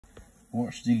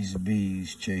Watch these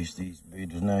bees chase these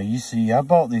beetles. Now you see, I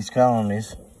bought these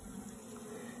colonies,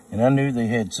 and I knew they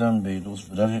had some beetles,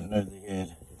 but I didn't know they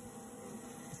had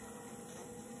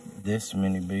this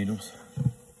many beetles.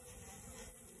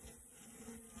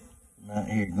 I'm out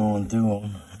here going through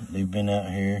them. They've been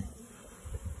out here.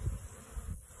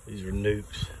 These are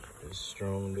nukes. This is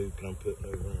strong nuke I'm putting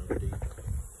over underneath.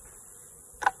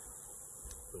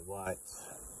 The whites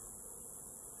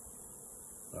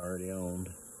already owned.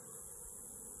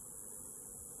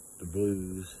 The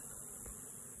blues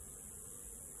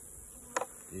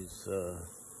is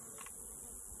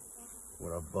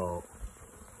what I bought.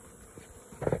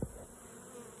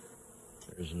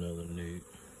 There's another nuke.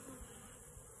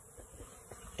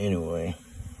 Anyway,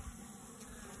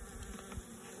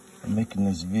 I'm making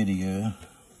this video.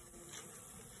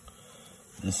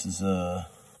 This is a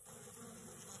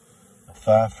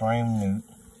 5-frame nuke.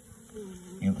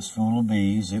 It was full of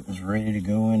bees. It was ready to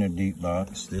go in a deep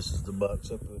box. This is the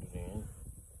box I put it in.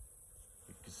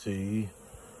 You can see.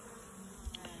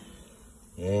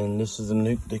 And this is the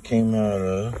nuke they came out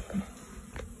of.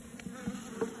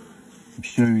 I'll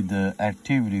show you the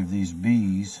activity of these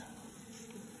bees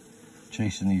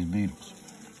chasing these beetles.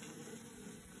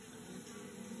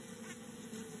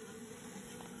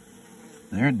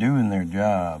 They're doing their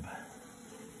job.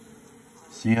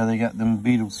 See how they got them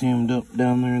beetles hemmed up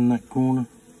down there in that corner?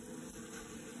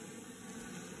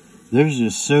 There's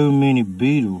just so many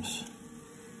beetles.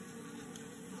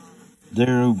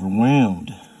 They're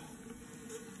overwhelmed.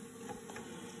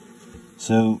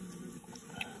 So,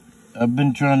 I've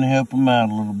been trying to help them out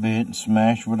a little bit and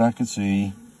smash what I could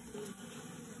see.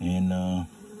 And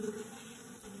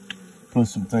put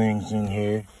some things in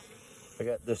here. I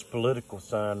got this political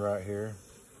sign right here.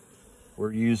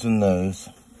 We're using those.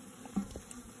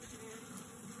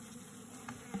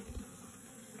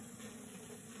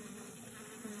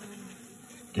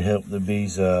 To help the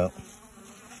bees out.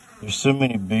 There's so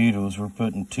many beetles, we're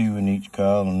putting 2 in each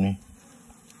colony.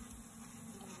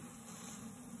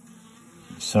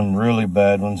 Some really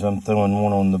bad ones, I'm throwing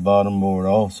one on the bottom board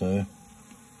also.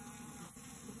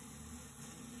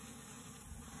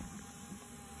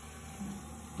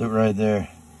 Look right there.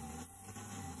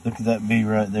 Look at that bee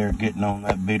right there getting on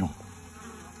that beetle.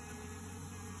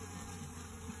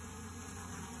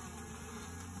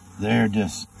 They're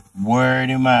just wearing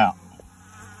him out.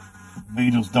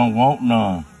 Beetles don't want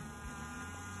none.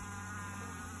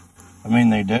 I mean,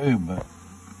 they do, but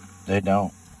they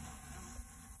don't.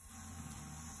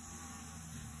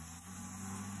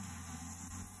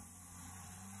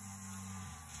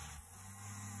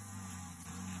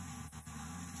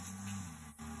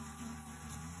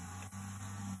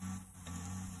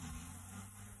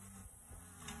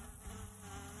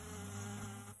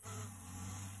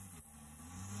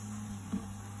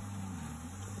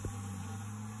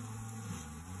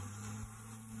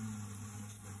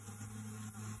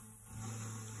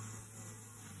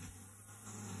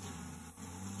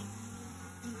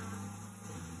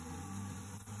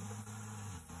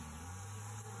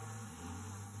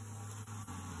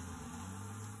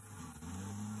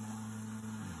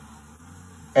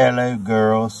 Hello,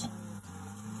 girls.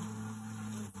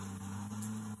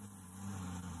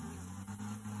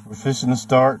 We're fixing to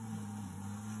start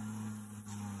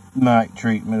night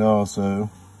treatment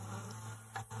also.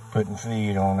 Putting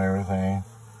feed on everything.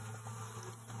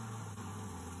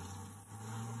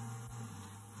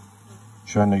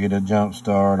 Trying to get a jump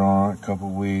start on it, a couple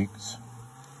weeks.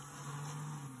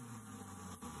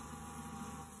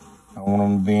 I want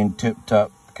them to be in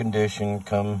tip-top condition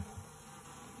come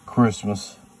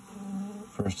Christmas.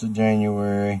 1st of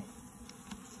January.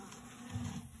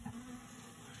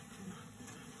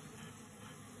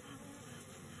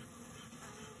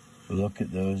 Look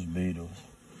at those beetles.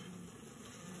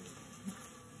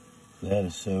 That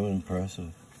is so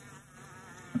impressive.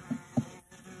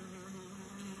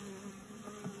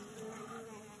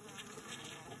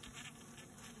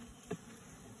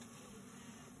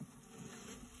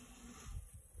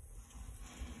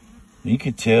 You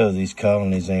could tell these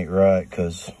colonies ain't right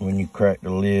because when you crack the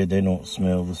lid, they don't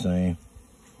smell the same.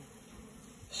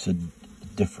 It's a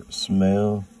different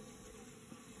smell.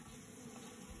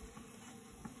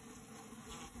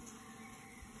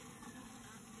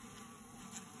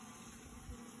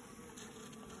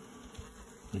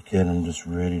 Look at them just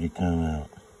ready to come out.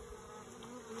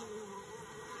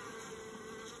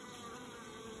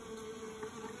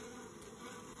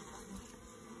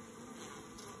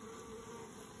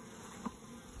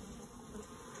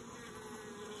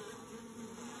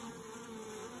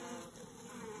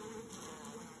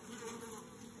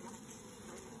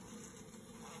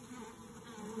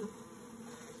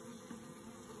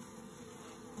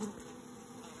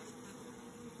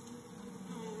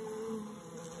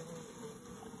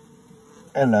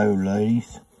 Hello,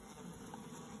 ladies.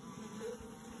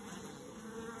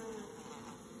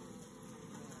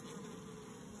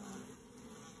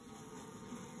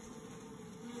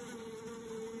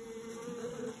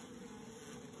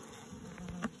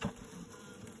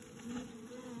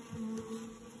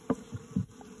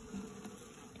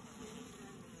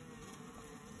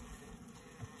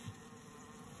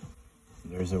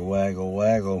 There's a waggle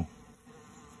waggle.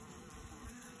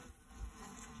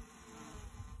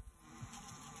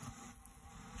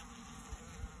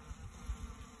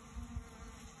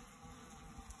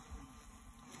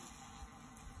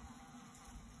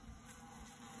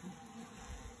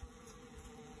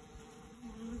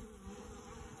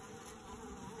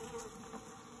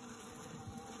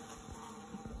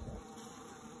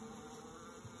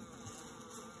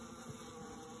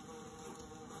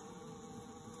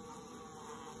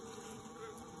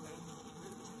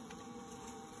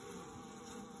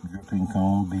 Dripping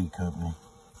Cone Bee Company.